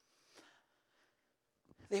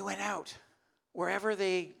 They went out wherever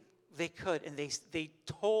they could, and they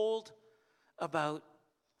told about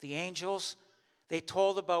the angels. They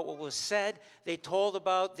told about what was said. They told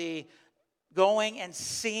about the going and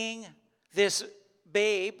seeing this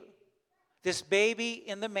baby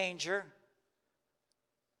in the manger,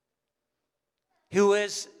 who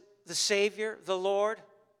is the Savior, the Lord.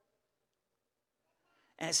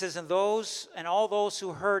 And it says, and all those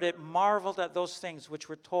who heard it marveled at those things which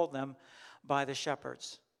were told them by the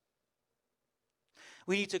shepherds.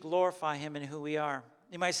 We need to glorify him in who we are.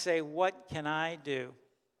 You might say, what can I do?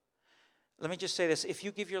 Let me just say this. If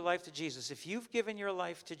you give your life to Jesus, if you've given your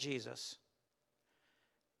life to Jesus,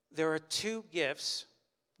 there are two gifts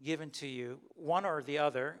given to you, one or the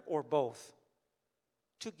other, or both.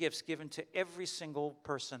 Two gifts given to every single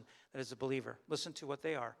person that is a believer. Listen to what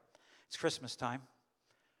they are. It's Christmas time.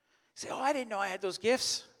 You say, oh, I didn't know I had those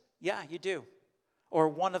gifts. Yeah, you do. Or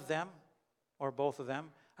one of them, or both of them.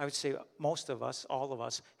 I would say most of us, all of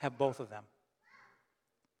us, have both of them.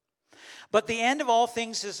 But the end of all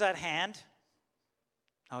things is at hand.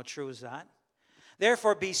 How true is that?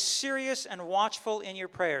 Therefore, be serious and watchful in your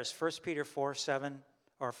prayers. 1 Peter 4:7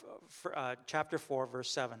 or chapter 4,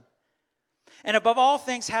 verse 7. And above all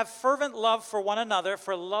things, have fervent love for one another,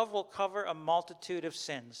 for love will cover a multitude of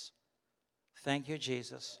sins. Thank you,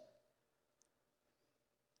 Jesus.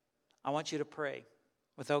 I want you to pray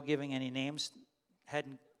without giving any names.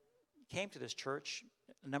 Came to this church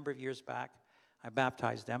a number of years back. I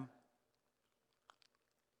baptized them.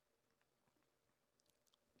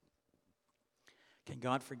 Can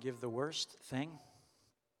God forgive the worst thing?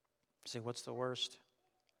 Say, what's the worst?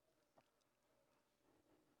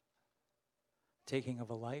 Taking of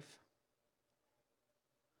a life?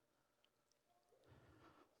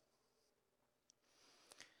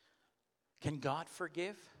 Can God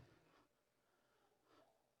forgive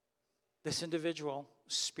this individual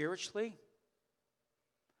spiritually?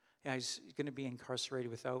 Yeah, he's going to be incarcerated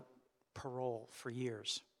without parole for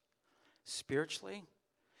years. Spiritually,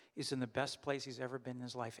 he's in the best place he's ever been in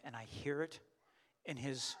his life, and I hear it in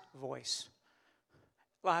his voice.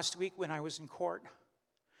 Last week when I was in court,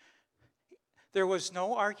 there was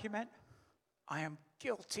no argument. I am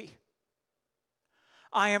guilty.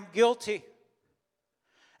 I am guilty.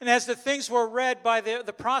 And as the things were read by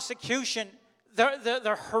the prosecution,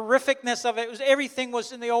 the horrificness of it, everything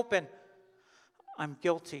was in the open. I'm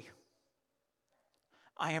guilty.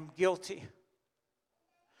 I am guilty.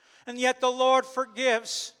 And yet the Lord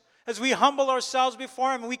forgives. As we humble ourselves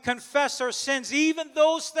before Him and we confess our sins, even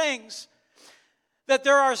those things that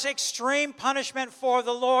there are extreme punishment for,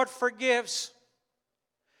 the Lord forgives.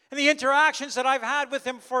 And the interactions that I've had with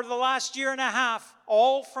Him for the last year and a half,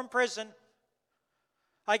 all from prison,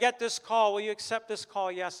 I get this call. Will you accept this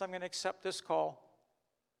call? Yes, I'm going to accept this call.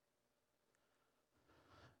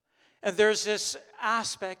 And there's this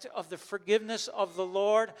aspect of the forgiveness of the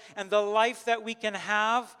Lord and the life that we can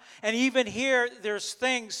have. And even here, there's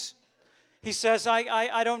things. He says,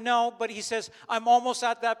 I don't know, but he says, I'm almost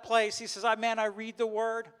at that place. He says, I read the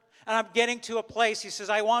Word, and I'm getting to a place. He says,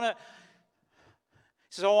 I want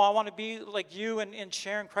to be like you and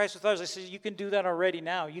sharing Christ with others. I said, you can do that already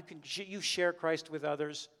now. You share Christ with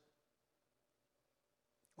others.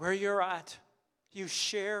 Where you're at, you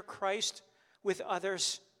share Christ with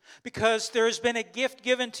others. Because there has been a gift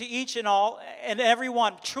given to each and all, and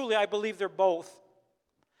everyone. Truly, I believe they're both.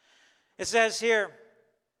 It says here,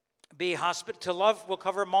 to love will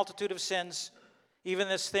cover a multitude of sins, even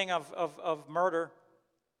this thing of murder.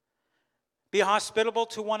 Be hospitable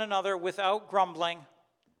to one another without grumbling.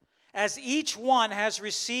 As each one has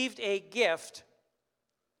received a gift,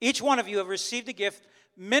 each one of you have received a gift,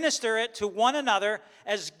 minister it to one another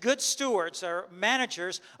as good stewards or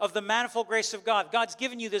managers of the manifold grace of God. God's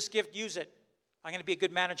given you this gift, use it. I'm going to be a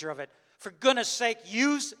good manager of it. For goodness sake,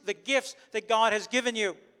 use the gifts that God has given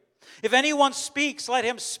you. If anyone speaks, let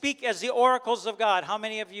him speak as the oracles of God. How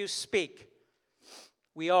many of you speak?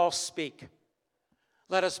 We all speak.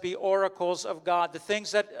 Let us be oracles of God. The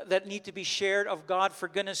things that need to be shared of God, for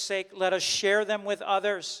goodness sake, let us share them with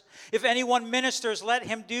others. If anyone ministers, let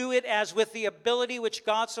him do it as with the ability which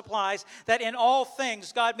God supplies, that in all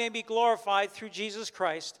things God may be glorified through Jesus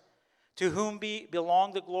Christ, to whom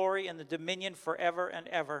belong the glory and the dominion forever and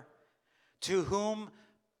ever. To whom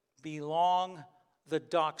belong the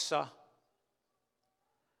doxa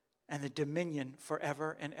and the dominion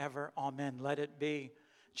forever and ever. Amen. Let it be.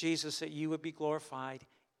 Jesus, that you would be glorified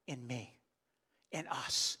in me, in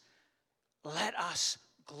us. Let us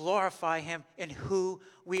glorify Him in who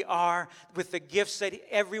we are with the gifts that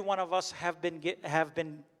every one of us have been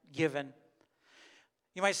given.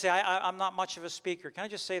 You might say, I'm not much of a speaker. Can I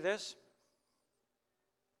just say this?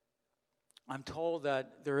 I'm told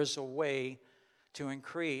that there is a way to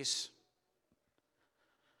increase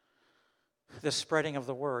the spreading of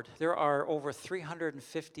the word. There are over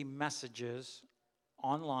 350 messages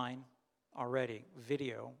online already,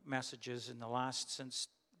 video messages since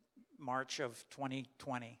March of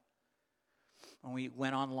 2020, when we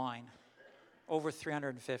went online. Over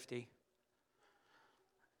 350.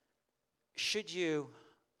 Should you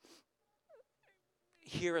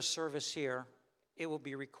hear a service here, it will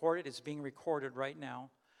be recorded. It's being recorded right now,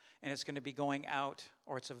 and it's going to be going out,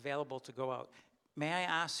 or it's available to go out. May I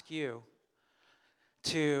ask you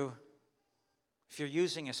to, if you're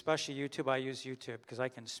using especially YouTube, I use YouTube because I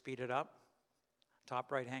can speed it up.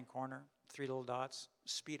 Top right-hand corner, 3 little dots,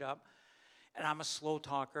 speed up. And I'm a slow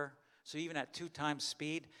talker, so even at 2 times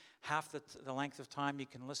speed, half the length of time, you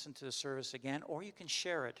can listen to the service again, or you can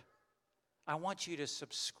share it. I want you to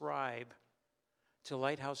subscribe to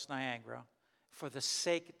Lighthouse Niagara for the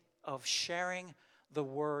sake of sharing the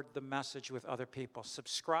word, the message with other people.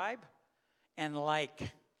 Subscribe and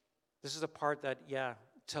like. This is the part that,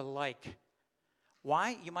 to like.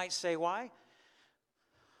 Why? You might say, why?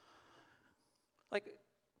 Like,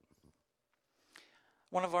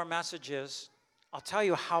 one of our messages, I'll tell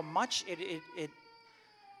you how much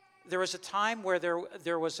there was a time where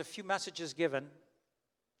there was a few messages given,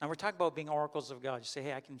 and we're talking about being oracles of God. You say,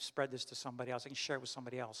 hey, I can spread this to somebody else. I can share it with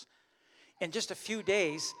somebody else. In just a few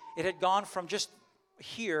days, it had gone from just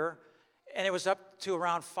here, and it was up to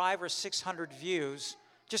around 500 or 600 views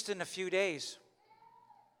just in a few days.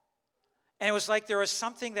 And it was like there was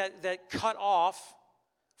something that cut off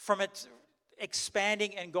from it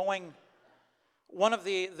expanding and going. One of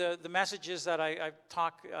the messages that I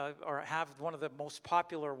talk or have, one of the most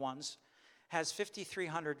popular ones, has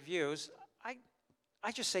 5,300 views.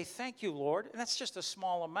 I just say, thank you, Lord. And that's just a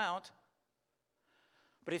small amount.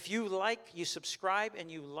 But if you you subscribe and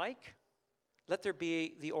you let there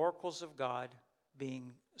be the oracles of God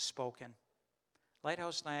being spoken.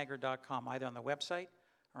 LighthouseNiagara.com, either on the website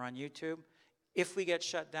or on YouTube. If we get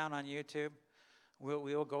shut down on YouTube,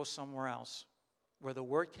 we'll go somewhere else where the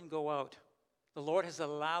word can go out. The Lord has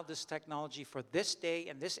allowed this technology for this day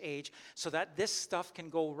and this age so that this stuff can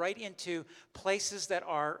go right into places that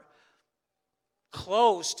are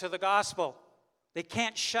closed to the gospel. They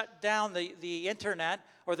can't shut down the internet,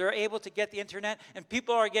 or they're able to get the internet, and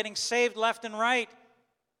people are getting saved left and right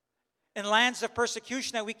in lands of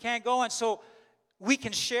persecution that we can't go in. So we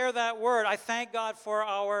can share that word. I thank God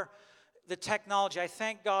for the technology. I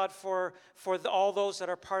thank God for all those that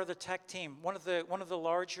are part of the tech team. One of the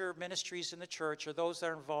larger ministries in the church are those that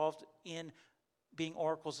are involved in being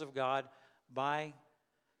oracles of God by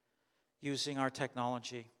using our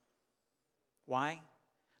technology. Why?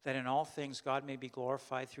 That in all things God may be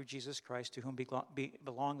glorified through Jesus Christ, to whom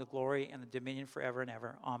belong the glory and the dominion forever and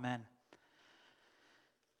ever. Amen.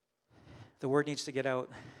 The word needs to get out.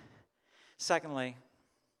 Secondly,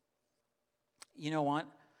 you know what?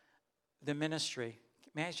 The ministry.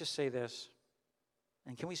 May I just say this?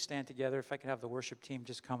 And can we stand together? If I could have the worship team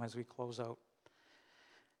just come as we close out.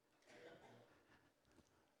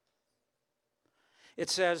 It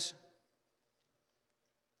says,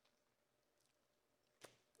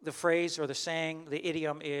 the phrase or the saying, the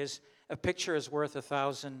idiom is, a picture is worth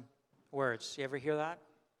 1,000 words. You ever hear that?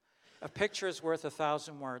 A picture is worth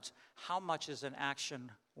 1,000 words. How much is an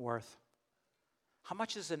action worth? How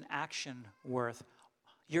much is an action worth?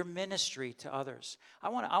 Your ministry to others. I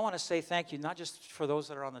want to say thank you, not just for those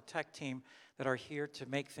that are on the tech team that are here to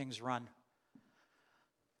make things run,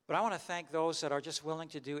 but I want to thank those that are just willing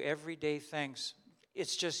to do everyday things.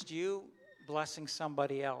 It's just you blessing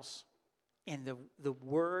somebody else in the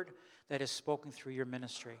word that is spoken through your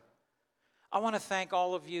ministry. I want to thank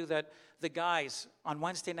all of you the guys, on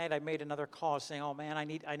Wednesday night I made another call saying, oh man,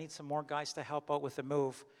 I need some more guys to help out with the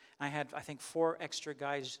move. I had, I think, 4 extra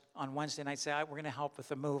guys on Wednesday night say, we're going to help with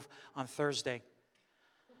the move on Thursday.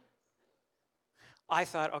 I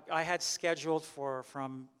thought, I had scheduled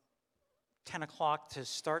from 10 o'clock to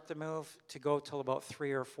start the move to go till about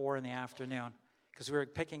 3 or 4 in the afternoon, because we were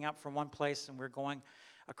picking up from one place and we were going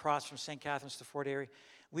across from St. Catharines to Fort Erie.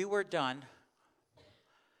 We were done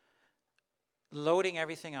loading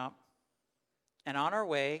everything up and on our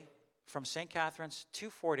way from St. Catharines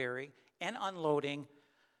to Fort Erie and unloading,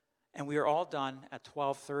 and we were all done at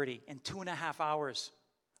 12:30 in 2.5 hours.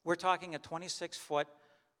 We're talking a 26-foot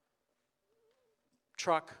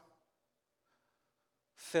truck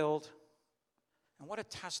filled. And what a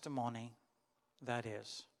testimony that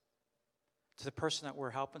is to the person that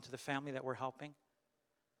we're helping, to the family that we're helping.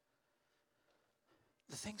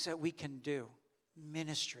 The things that we can do,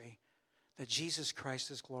 ministry, that Jesus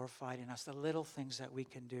Christ is glorified in us, the little things that we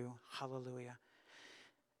can do. Hallelujah.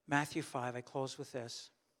 Matthew 5, I close with this.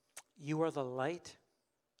 You are the light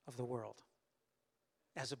of the world.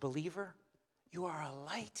 As a believer, you are a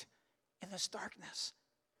light in this darkness.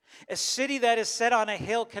 A city that is set on a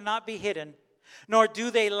hill cannot be hidden, nor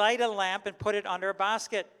do they light a lamp and put it under a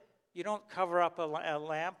basket. You don't cover up a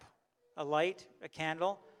lamp, a light, a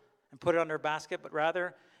candle, and put it under a basket, but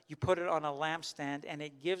rather you put it on a lampstand, and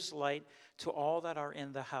it gives light to all that are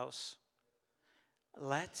in the house.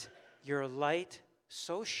 Let your light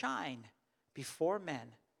so shine before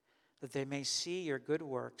men that they may see your good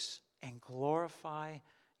works and glorify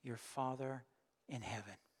your Father in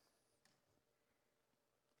heaven.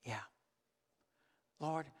 Yeah.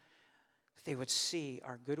 Lord, that they would see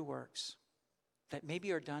our good works that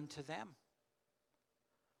maybe are done to them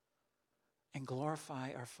and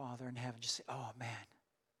glorify our Father in heaven. Just say, oh man,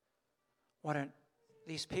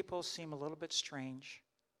 these people seem a little bit strange.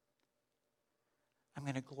 I'm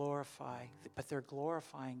going to glorify, but they're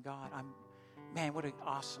glorifying God. Man, what an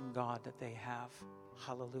awesome God that they have.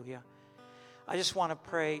 Hallelujah. I just want to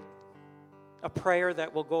pray a prayer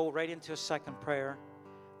that will go right into a second prayer.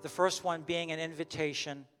 The first one being an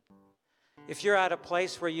invitation. If you're at a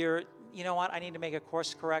place where you know what, I need to make a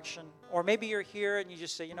course correction, or maybe you're here and you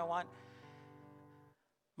just say, you know what,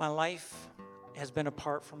 my life has been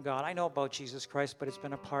apart from God. I know about Jesus Christ, but it's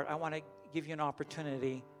been apart. I want to give you an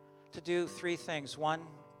opportunity to do three things. One,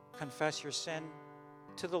 confess your sin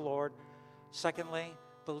to the Lord. Secondly,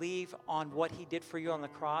 believe on what he did for you on the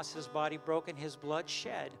cross, his body broken, his blood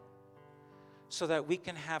shed, so that we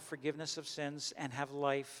can have forgiveness of sins and have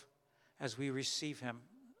life as we receive him.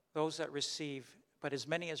 Those that receive, but as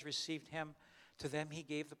many as received him, to them he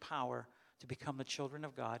gave the power to become the children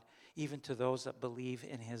of God, even to those that believe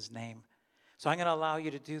in his name. So I'm going to allow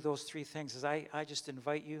you to do those three things as I just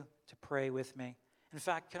invite you to pray with me. In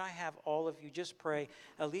fact, can I have all of you just pray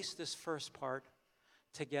at least this first part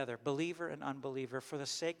together, believer and unbeliever, for the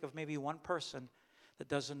sake of maybe one person that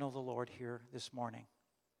doesn't know the Lord here this morning.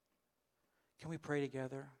 Can we pray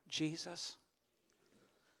together? Jesus,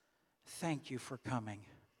 thank you for coming.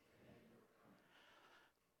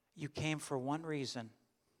 You came for one reason,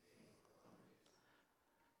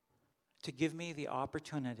 to give me the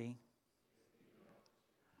opportunity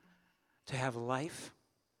to have life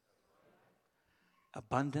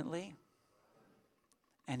abundantly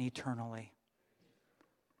and eternally.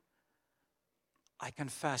 I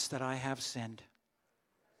confess that I have sinned,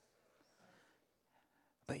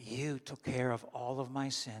 but you took care of all of my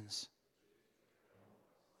sins.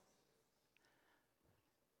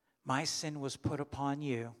 My sin was put upon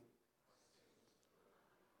you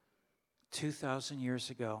 2,000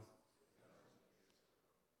 years ago,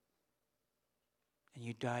 and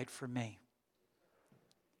you died for me.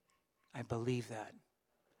 I believe that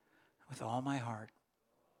with all my heart.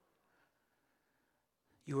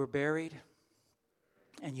 You were buried,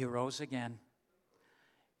 and you rose again,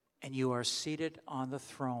 and you are seated on the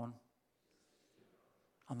throne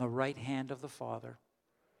on the right hand of the Father.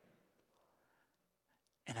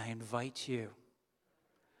 And I invite you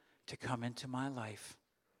to come into my life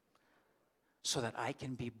so that I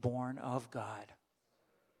can be born of God,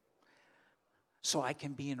 so I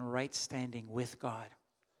can be in right standing with God.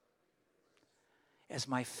 As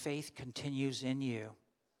my faith continues in you,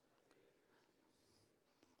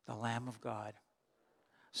 the Lamb of God,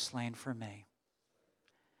 slain for me,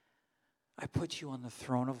 I put you on the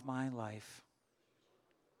throne of my life.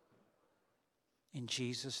 In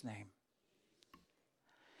Jesus' name.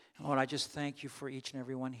 And Lord, I just thank you for each and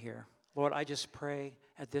every one here. Lord, I just pray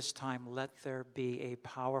at this time, let there be a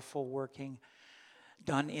powerful working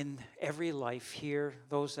done in every life here,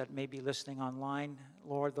 those that may be listening online,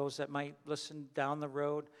 Lord, those that might listen down the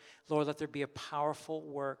road. Lord, let there be a powerful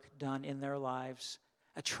work done in their lives,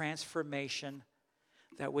 a transformation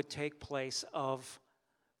that would take place of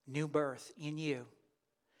new birth in you.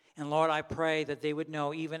 And Lord, I pray that they would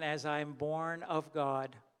know, even as I am born of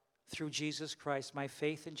God through Jesus Christ, my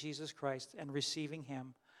faith in Jesus Christ and receiving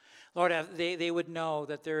him, Lord, they would know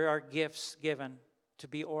that there are gifts given to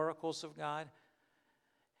be oracles of God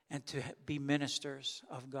and to be ministers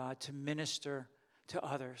of God, to minister to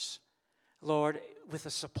others. Lord, with the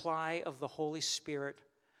supply of the Holy Spirit,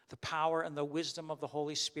 the power and the wisdom of the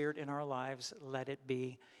Holy Spirit in our lives, let it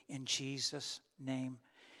be in Jesus' name,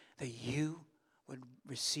 that you would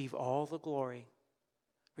receive all the glory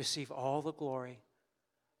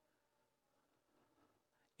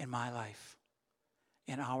in my life,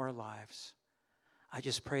 in our lives. I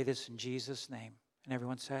just pray this in Jesus' name. And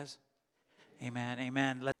everyone says, amen,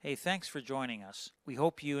 amen. Hey, thanks for joining us. We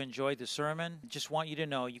hope you enjoyed the sermon. Just want you to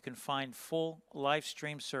know you can find full live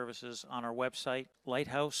stream services on our website,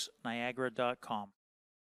 lighthouseniagara.com.